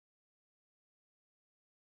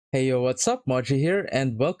Hey yo, what's up? Moji here,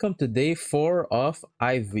 and welcome to day 4 of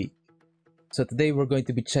IVE. So today we're going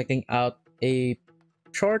to be checking out a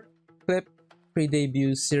short clip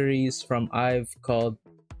pre-debut series from IVE called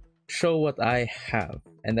Show What I Have.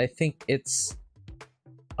 And I think it's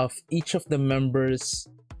of each of the members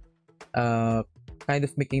kind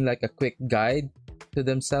of making like a quick guide to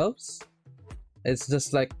themselves. It's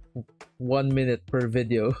just like 1 minute per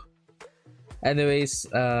video. Anyways,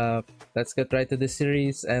 let's get right to the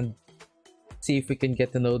series and see if we can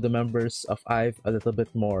get to know the members of IVE a little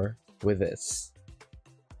bit more with this.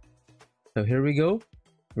 So here we go.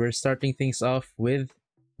 We're starting things off with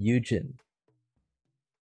Eugen.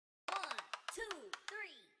 1, 2,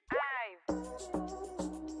 3, IVE.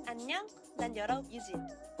 안녕, 난 여러 유진.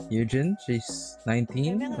 Eugen, she's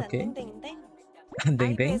 19. 별명은 Okay. 안댕댕인데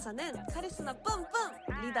안댕댕. IV에서는 카리스마 뿜뿜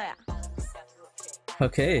리더야.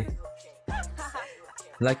 Okay.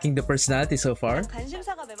 Liking the personality so far.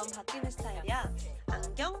 관심사가 매번 바뀌는 스타일이야.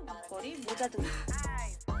 안경, 목걸이, 모자 등.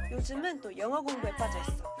 요즘은 또 영어 공부에 빠져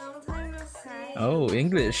있어. Oh,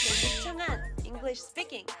 English. 유창한 English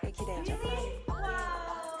speaking을 기대해줘.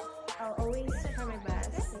 I'll always try my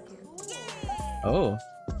best. Oh,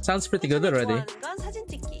 sounds pretty good already. 좋아하는 건 사진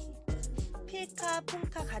찍기. 필카,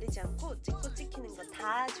 품카 가리지 않고 찍고 찍히는 거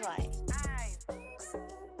다 좋아해.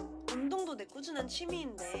 운동도 내 꾸준한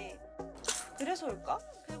취미인데 그래서 올까?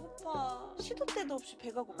 배고파. 시도 때도 없이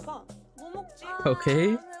배가 고파. 뭐 먹지?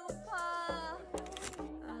 Okay.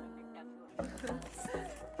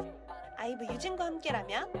 아이브 유진과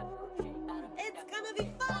함께라면 It's gonna be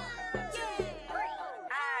fun!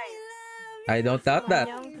 I don't doubt that.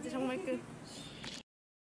 안녕, 정말 끝.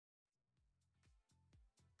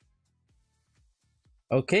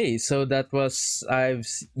 Okay, so that was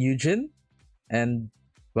IVE's Eugen, and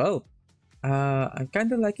well, I'm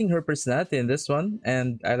kind of liking her personality in this one,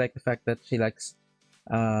 and I like the fact that she likes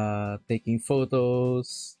taking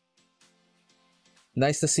photos.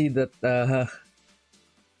 Nice to see that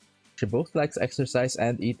she both likes exercise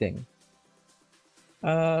and eating.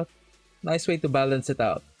 Nice way to balance it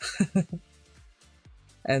out.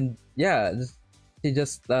 And yeah, she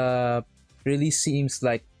just really seems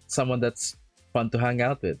like someone that's fun to hang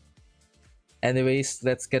out with. Anyways,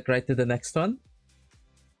 let's get right to the next one.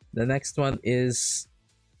 The next one is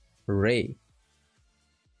Ray.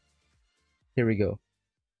 Here we go.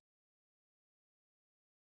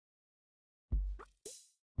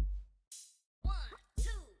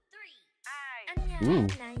 Ooh.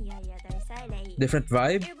 Different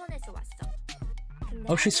vibe?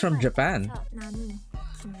 Oh, she's from Japan.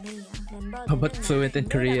 Oh, but fluent in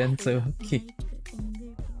Korean, so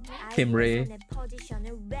Kim Ray.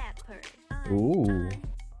 Ooh.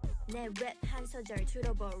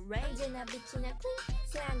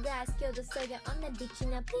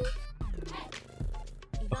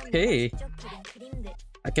 Okay.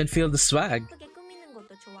 I can feel the swag.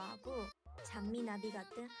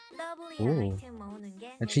 Ooh.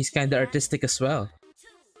 And she's kinda artistic as well.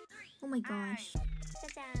 Oh my gosh.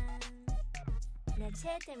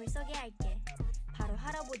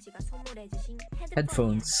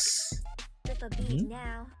 Headphones.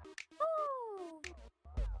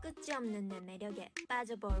 끝이 없는 내 매력에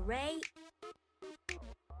빠져볼 Ray.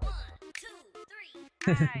 1,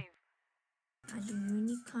 2, 3, 아주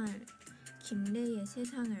유니크한 김레이의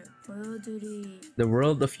세상을 보여드리. The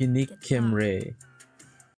world of unique Kim Ray.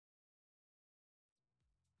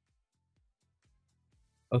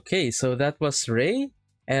 Okay, so that was Ray,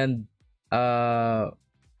 and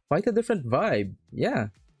quite a different vibe. Yeah.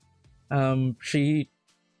 She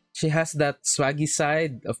has that swaggy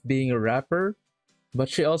side of being a rapper, but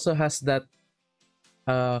she also has that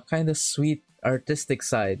kind of sweet artistic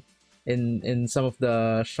side in some of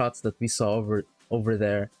the shots that we saw over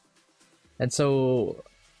there. And so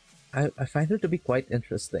I find her to be quite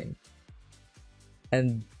interesting.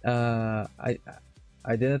 And I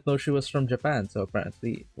didn't know she was from Japan, so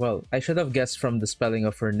apparently, well, I should have guessed from the spelling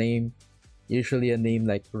of her name. Usually a name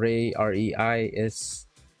like Rei, R-E-I, is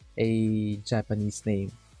a Japanese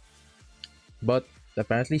name. But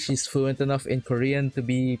apparently she's fluent enough in Korean to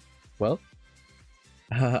be, well,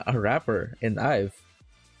 a rapper in IVE.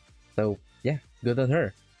 So yeah, good on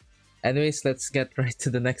her. Anyways, let's get right to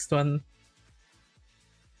the next one,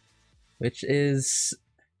 which is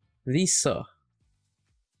Lisa.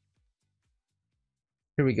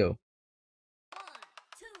 Here we go. 1,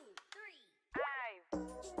 2, 3,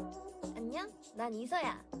 IVE. 안녕, 난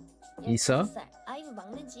이서야. 이서? 15살, 아이브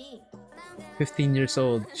막내지. 15 years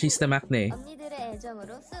old. She's the maknae. 언니들의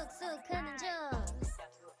애정으로 쑥쑥 크는 중.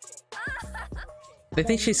 I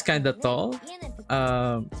think she's kinda tall.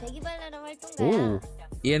 ENFP. 재기발랄한 활동가야. Ooh,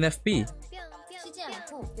 ENFP. 쉬지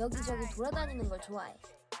않고 또 여기저기 돌아다니는 걸 좋아해.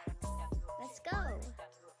 Let's go.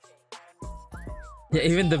 Yeah,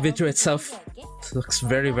 even the video itself looks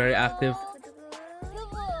very, very active.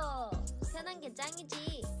 여보, 편한 게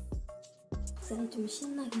짱이지. 갑자기 좀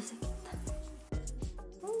신나기 시작했다.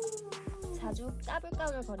 자주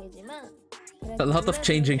까불까불거리지만 A lot of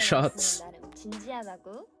changing shots. 나름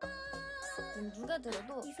진지하다고. 누가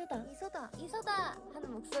들어도 이서다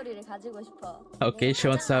하는 목소리를 가지고 싶어. Okay, she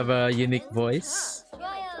wants to have a unique voice.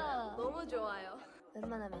 좋아요. 너무 좋아요.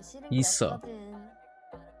 웬만하면 싫은 게 이서. 없거든.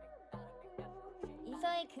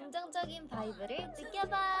 이서의 긍정적인 바이브를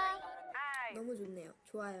느껴봐. 너무 좋네요.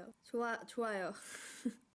 좋아요.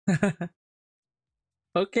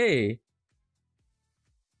 Okay.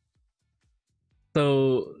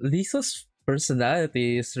 So Lisa's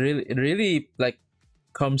personality is really like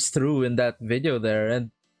comes through in that video there,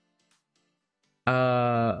 and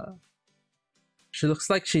she looks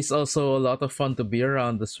like she's also a lot of fun to be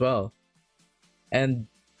around as well. And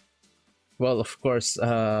well, of course,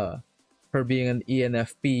 her being an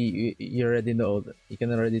ENFP, you already know that, you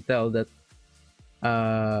can already tell that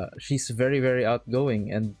she's very, very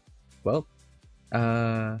outgoing, and well,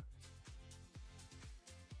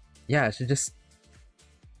 yeah, she just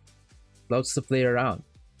loves to play around.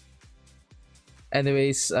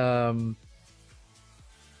 Anyways,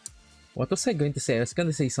 what was I going to say? I was going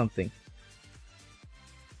to say something.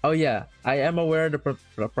 Oh yeah, I am aware the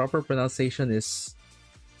proper pronunciation is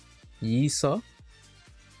Yiso.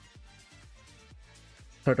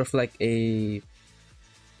 Sort of like a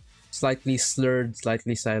slightly slurred,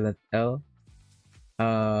 slightly silent L.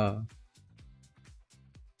 How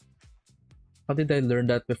did I learn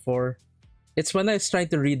that before? It's when I was trying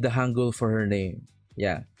to read the Hangul for her name.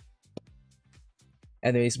 Yeah.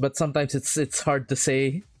 Anyways, but sometimes it's hard to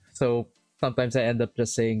say, so sometimes I end up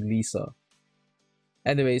just saying Lisa.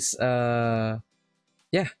 Anyways, yeah,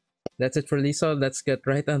 that's it for Lisa. Let's get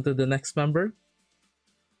right on to the next member,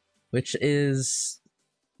 which is,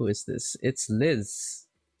 who is this? It's Liz.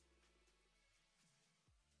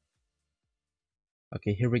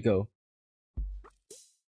 Okay, here we go.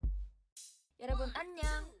 여러분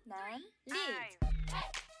안녕. 난 리즈.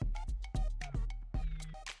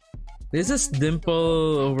 Liz's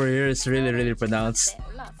dimple over here is really pronounced.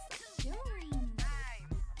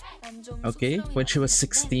 Okay, when she was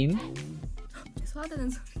 16.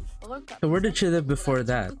 So where did she live before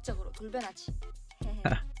that?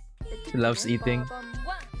 She loves eating.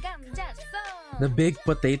 The big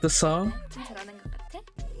potato song?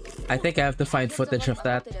 I think I have to find footage of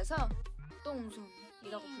that.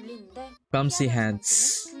 Clumsy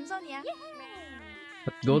hands.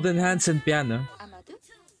 But golden hands and piano.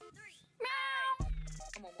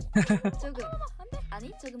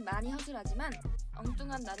 조금 많이 허술하지만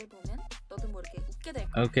엉뚱한 나를 보면 너도 모르게 웃게 될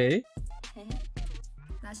거야. Okay.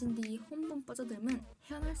 나신 뒤 홈본 빠져들면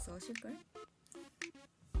헤어날 수 없을걸?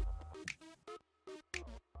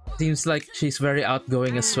 Seems like she's very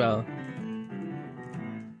outgoing as well.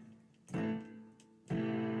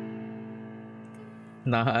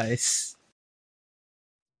 Nice.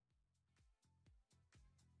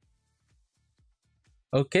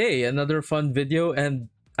 Okay, another fun video, and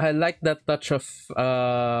I like that touch of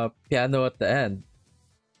piano at the end.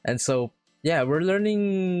 And so yeah, we're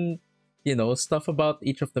learning, you know, stuff about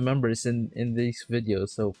each of the members in these videos.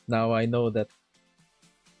 So now I know that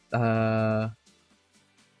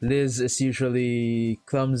Liz is usually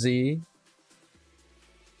clumsy,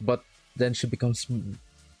 but then she becomes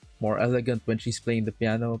more elegant when she's playing the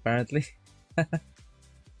piano, apparently.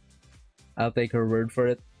 I'll take her word for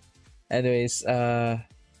it. Anyways,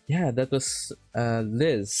 yeah, that was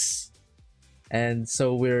Liz. And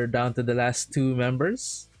so we're down to the last two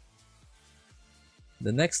members.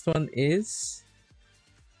 The next one is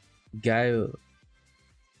Gail.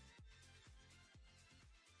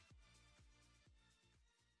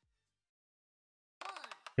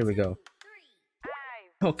 Here we go.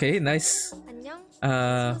 Okay, nice 안녕.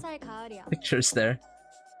 uh 20살 가을이야. pictures there.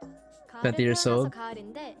 20 years 태어나서 old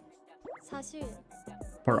가을인데 사실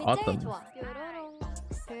for 봄이 제일 autumn. 좋아. 뾰로롱.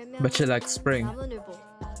 별명은 But she likes spring. 나무늘보.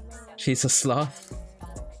 She's a sloth.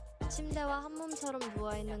 침대와 한 몸처럼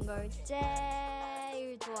누워 있는 걸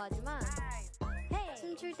제일 좋아하지만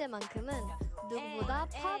춤출 때만큼은 누구보다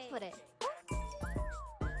파워풀해.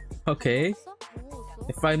 Okay. 웃어? 뭐 웃어?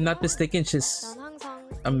 If I'm not mistaken, she's 난 항상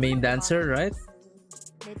a main dancer, right?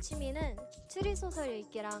 내 취미는 추리 소설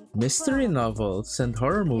읽기랑 Mystery 공부하는 novels and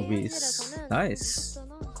horror 내 movies. 현실에서는 Nice.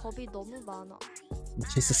 있잖아. 겁이 너무 많아.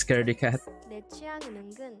 She's a scaredy cat. 내 취향은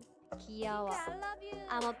은근 귀여워.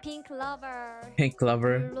 I'm a pink lover. Pink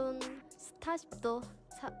lover. 물론 스타쉽도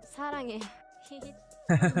사랑해.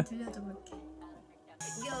 들려줘 볼게.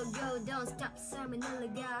 Go go don't stop 삶을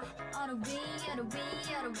늘려가 Oughta be, oughta be,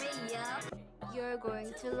 oughta be, yeah. You're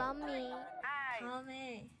going to love me.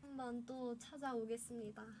 다음에 한번 또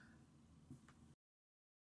찾아오겠습니다.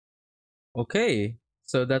 Okay,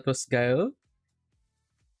 so that was Gail.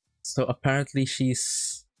 So apparently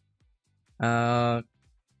she's her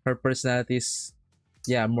personality is,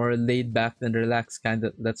 yeah, more laid back and relaxed kind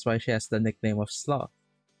of. That's why she has the nickname of Sloth.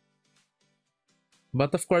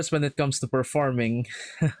 But of course, when it comes to performing,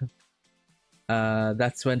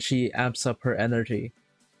 that's when she amps up her energy.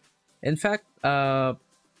 In fact, I'm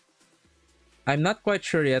not quite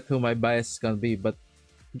sure yet who my bias is gonna be, but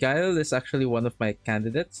Gail is actually one of my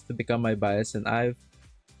candidates to become my bias in IVE.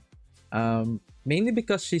 Mainly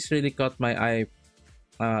because she's really caught my eye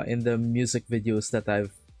in the music videos that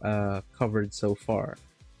I've covered so far.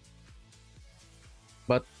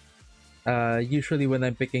 But usually when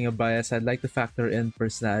I'm picking a bias, I'd like to factor in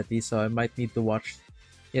personality, so I might need to watch,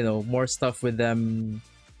 you know, more stuff with them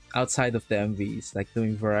outside of the MVs, like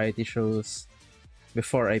doing variety shows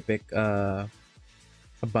before I pick a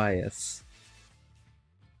bias.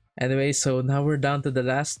 Anyway, so now we're down to the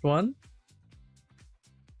last one.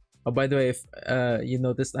 Oh, by the way, if you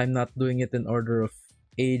noticed, I'm not doing it in order of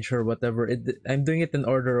age or whatever. I'm doing it in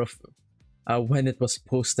order of when it was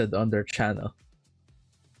posted on their channel.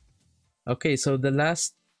 Okay, so the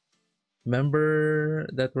last member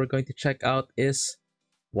that we're going to check out is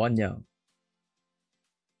Wonyoung.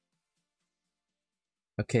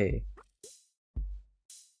 Okay.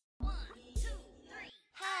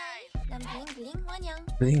 난 블링블링 원영.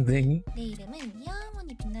 Bling bling. 내 이름은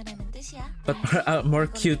영원히 빛나라는 뜻이야. But more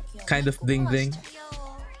cute kind of bling bling.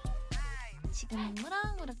 지금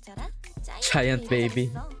무럭무럭 자라 Giant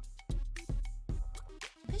baby.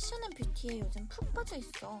 패션은 뷰티에 요즘 푹 빠져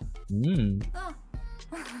있어.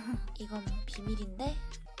 이건 비밀인데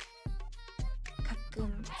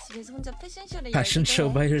가끔 집에서 혼자 패션쇼를 Fashion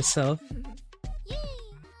show by herself.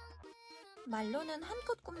 말로는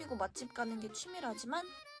한껏 꾸미고 맛집 가는 게 취미라지만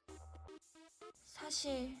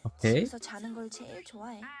사실 Okay. 집에서 자는 걸 제일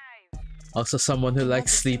좋아해. Also someone who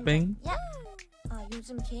likes sleeping. 아,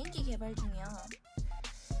 요즘 개인기 개발 중이야.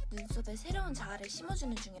 눈썹에 새로운 자아를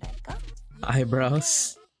심어주는 중이랄까?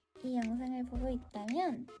 Eyebrows. 이 영상을 보고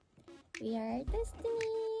있다면 We are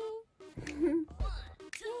destiny.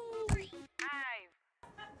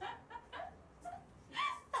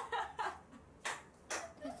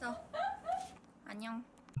 됐어. 안녕.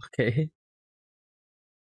 Okay.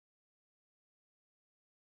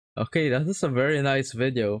 Okay, that is a very nice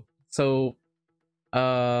video. So,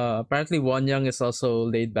 apparently Wonyoung is also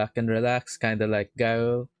laid back and relaxed, kind of like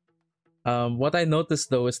Gael. What I noticed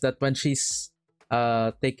though is that when she's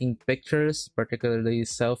taking pictures, particularly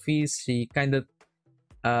selfies, she kind of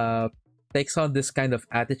takes on this kind of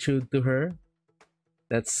attitude to her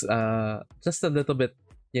that's just a little bit,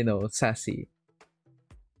 you know, sassy.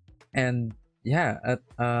 And yeah,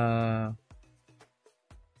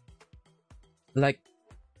 like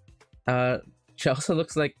she also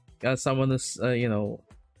looks like someone who's you know,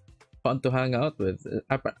 fun to hang out with.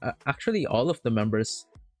 Actually, all of the members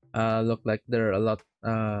look like they're a lot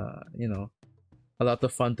you know, a lot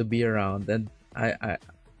of fun to be around, and I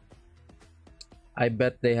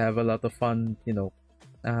bet they have a lot of fun, you know,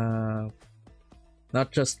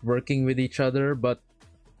 not just working with each other, but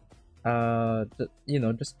you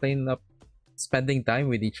know, just plain up spending time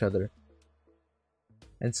with each other.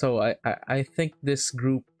 And so I think this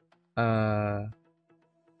group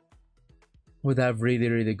would have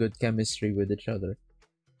really good chemistry with each other.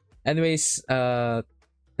 Anyways,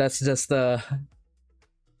 that's just an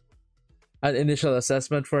initial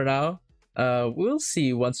assessment for now. We'll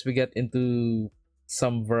see once we get into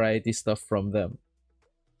some variety stuff from them.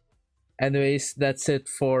 Anyways, that's it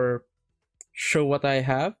for Show What I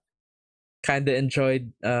Have. Kinda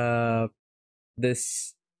enjoyed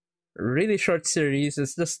this really short series.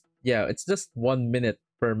 It's just, yeah, it's just 1 minute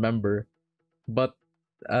per member, but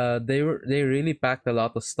they really packed a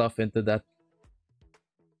lot of stuff into that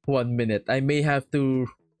 1 minute. I may have to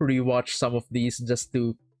rewatch some of these just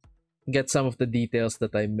to get some of the details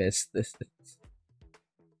that I missed.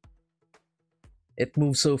 It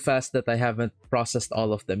moves so fast that I haven't processed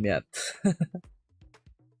all of them yet.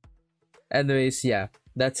 Anyways, yeah,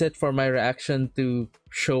 that's it for my reaction to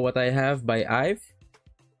Show What I Have by IVE.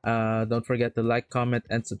 Don't forget to like, comment,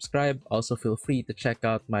 and subscribe. Also, feel free to check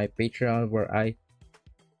out my Patreon, where I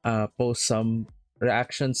post some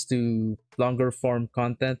reactions to longer form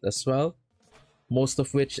content as well, most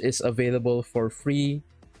of which is available for free,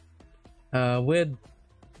 with,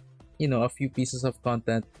 you know, a few pieces of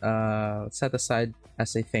content set aside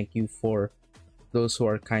as a thank you for those who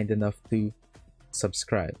are kind enough to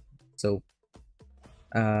subscribe. So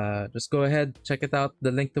just go ahead, check it out.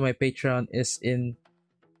 The link to my Patreon is in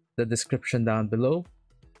the description down below.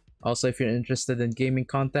 Also, if you're interested in gaming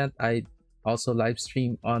content, I also live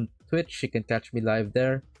stream on Twitch. You can catch me live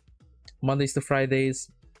there Mondays to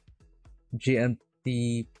Fridays,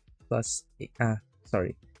 GMT plus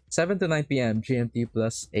 7 to 9 p.m. GMT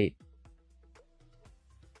plus 8.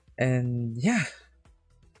 And yeah,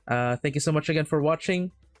 thank you so much again for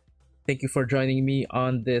watching. Thank you for joining me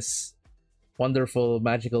on this wonderful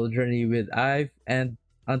magical journey with IVE. And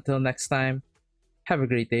until next time, have a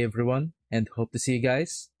great day everyone, and hope to see you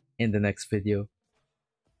guys in the next video.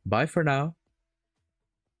 Bye for now.